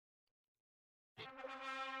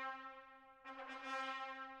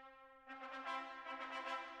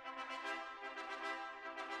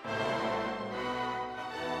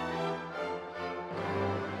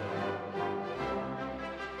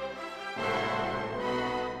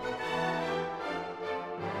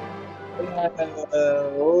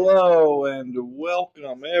Hello and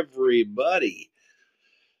welcome, everybody.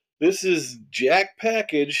 This is Jack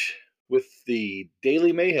Package with the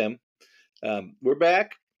Daily Mayhem. We're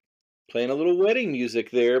back playing a little wedding music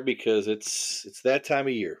there because it's that time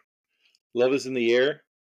of year. Love is in the air.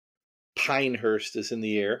 Pinehurst is in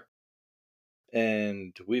the air,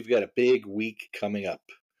 and we've got a big week coming up.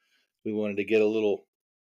 We wanted to get a little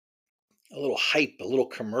hype, a little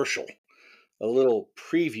commercial, a little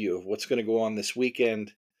preview of what's going to go on this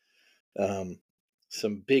weekend.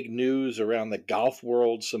 Some big news around the golf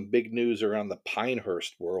world, some big news around the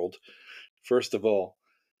Pinehurst world. First of all,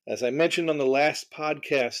 as I mentioned on the last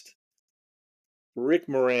podcast, Rick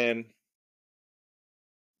Moran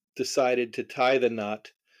decided to tie the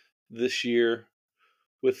knot this year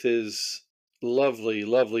with his lovely,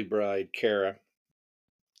 lovely bride, Kara.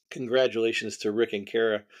 Congratulations to Rick and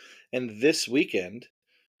Kara. And this weekend,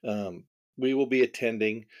 we will be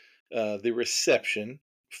attending the reception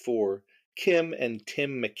for Kim and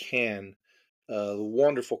Tim McCann, the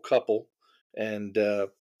wonderful couple, and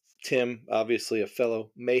Tim, obviously a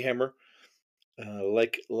fellow Mayhemmer,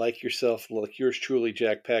 like yourself, like yours truly,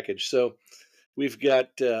 Jack Package. So we've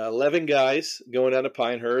got 11 guys going down to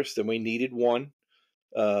Pinehurst, and we needed one.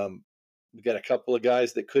 We've got a couple of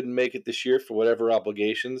guys that couldn't make it this year for whatever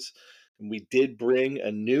obligations. And we did bring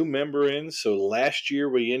a new member in. So last year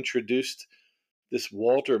we introduced this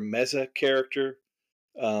Walter Meza character,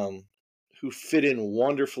 who fit in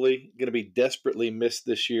wonderfully. Going to be desperately missed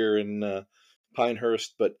this year in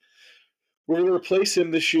Pinehurst, but we're going to replace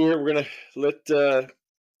him this year. We're going to let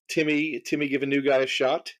Timmy give a new guy a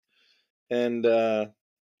shot, and the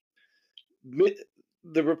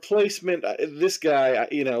replacement. This guy,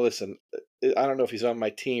 listen. I don't know if he's on my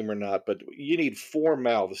team or not, but you need 4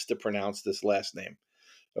 mouths to pronounce this last name.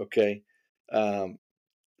 Okay,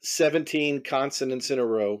 17 consonants in a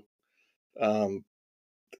row. Gotta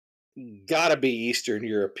be Eastern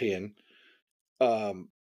European.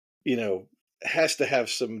 Has to have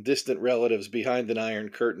some distant relatives behind an iron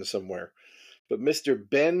curtain somewhere. But Mr.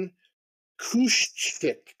 Ben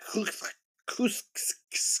Kuschik,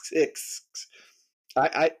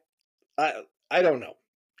 I don't know.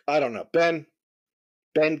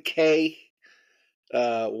 Ben K.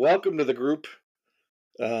 Welcome to the group.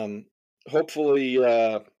 Hopefully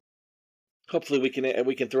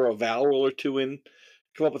we can throw a vowel or two in,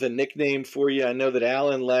 come up with a nickname for you. I know that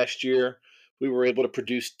Alan last year, we were able to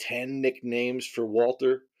produce 10 nicknames for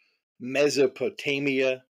Walter.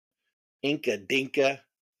 Mesopotamia, Inca Dinka,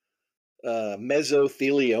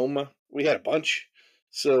 Mesothelioma. We had a bunch.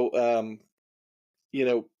 So,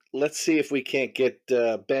 let's see if we can't get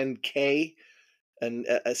Ben K and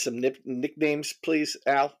some nicknames, please,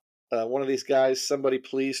 Al. One of these guys, somebody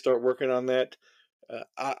please start working on that.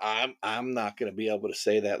 I'm not going to be able to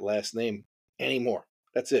say that last name anymore.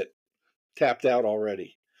 That's it. Tapped out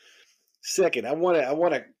already. Second, I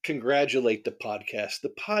want to congratulate the podcast. The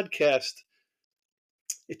podcast,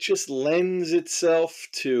 it just lends itself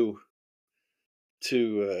to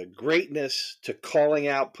greatness, to calling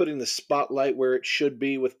out, putting the spotlight where it should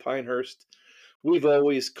be with Pinehurst. We've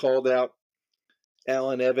always called out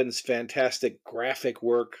Alan Evans' fantastic graphic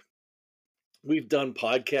work. We've done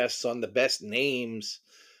podcasts on the best names,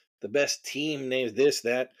 the best team names, this,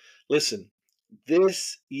 that. Listen,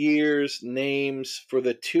 this year's names for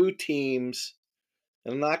the 2 teams,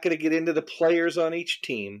 I'm not going to get into the players on each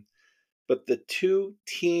team, but the 2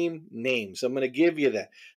 team names, I'm going to give you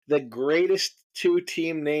that. The greatest 2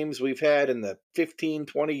 team names we've had in the 15,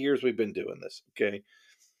 20 years we've been doing this, okay?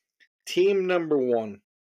 Team number 1,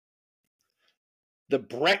 the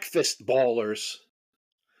Breakfast Ballers.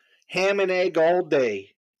 Ham and egg all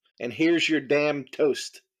day, and here's your damn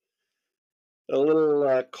toast. A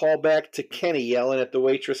little callback to Kenny yelling at the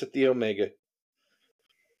waitress at the Omega.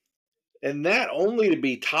 And that only to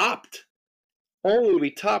be topped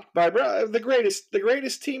by the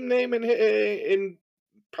greatest team name in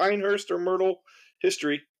Pinehurst or Myrtle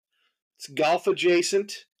history. It's golf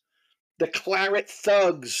adjacent. The Claret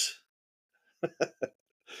Thugs.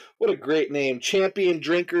 What a great name. Champion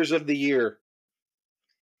Drinkers of the Year.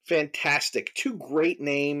 Fantastic. 2 great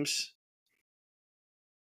names.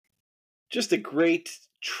 Just a great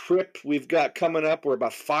trip we've got coming up. We're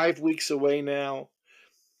about 5 weeks away now,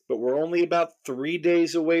 but we're only about 3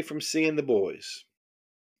 days away from seeing the boys.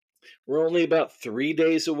 We're only about 3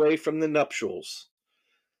 days away from the nuptials.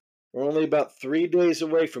 We're only about 3 days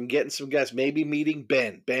away from getting some guys, maybe meeting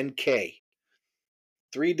Ben K.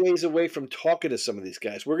 3 days away from talking to some of these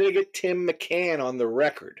guys. We're going to get Tim McCann on the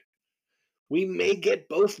record. We may get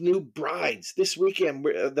both new brides this weekend.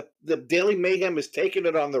 The Daily Mayhem is taking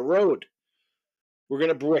it on the road.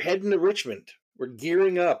 We're heading to Richmond. We're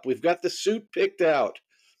gearing up. We've got the suit picked out.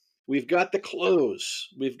 We've got the clothes.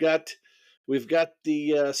 We've got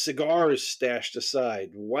the cigars stashed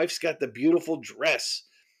aside. Wife's got the beautiful dress.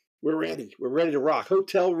 We're ready. We're ready to rock.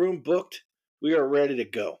 Hotel room booked. We are ready to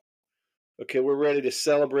go. Okay, we're ready to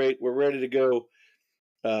celebrate. We're ready to go.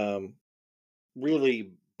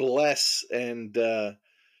 Really bless and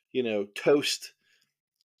toast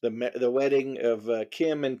the wedding of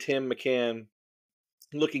Kim and Tim McCann.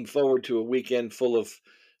 Looking forward to a weekend full of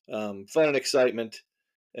fun and excitement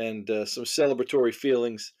and some celebratory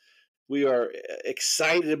feelings. We are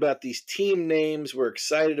excited about these team names. We're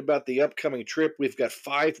excited about the upcoming trip. We've got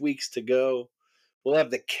 5 weeks to go. We'll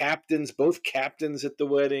have the captains, both captains at the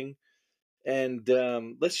wedding. And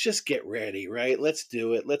let's just get ready, right? Let's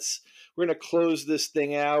do it. We're going to close this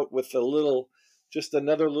thing out with just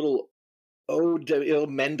another little ode to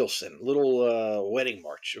Mendelssohn, little wedding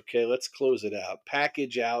march. Okay, let's close it out.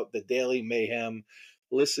 Package out the Daily Mayhem.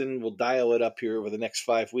 Listen, we'll dial it up here over the next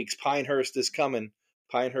 5 weeks. Pinehurst is coming.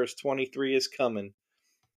 Pinehurst 23 is coming.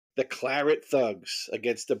 The Claret Thugs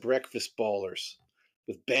against the Breakfast Ballers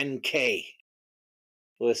with Ben K.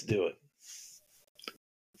 Let's do it.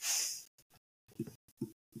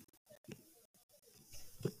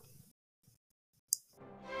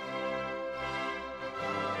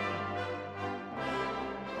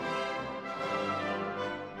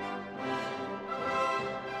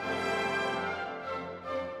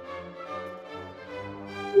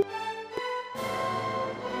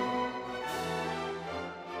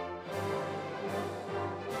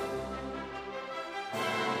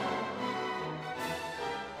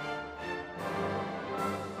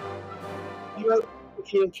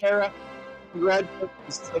 Key and Kara,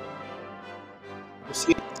 congratulations. We'll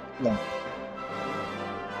see you next time.